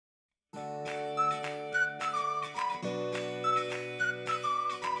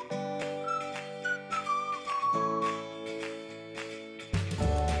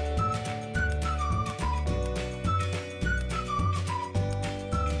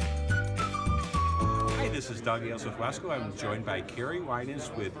this is Doug Ailes with WESCO. I'm joined by Kerry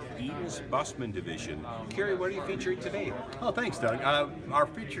Winans with Eaton's Bussmann division. Kerry, what are you featuring today? Oh, thanks, Doug. Our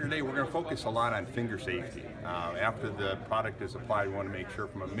feature today, we're going to focus a lot on finger safety. After the product is applied, we want to make sure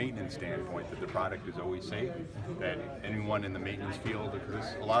from a maintenance standpoint that the product is always safe, that anyone in the maintenance field,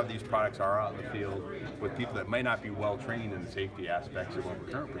 because a lot of these products are out in the field with people that might not be well trained in the safety aspects of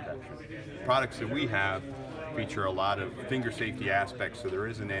overcurrent protection. The products that we have feature a lot of finger safety aspects, so there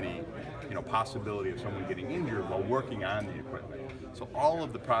isn't any possibility of someone getting injured while working on the equipment. So all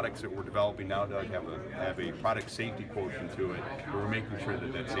of the products that we're developing now, Doug, have a product safety quotient to it, where we're making sure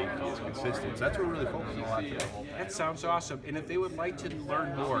that that safety is consistent. So that's what we're really focusing a lot today. That sounds awesome. And if they would like to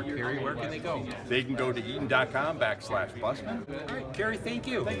learn more, Kerry, where can they go? They can go to eaton.com/Bussmann. All right, Kerry, thank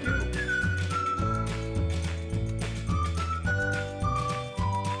you. Thank you.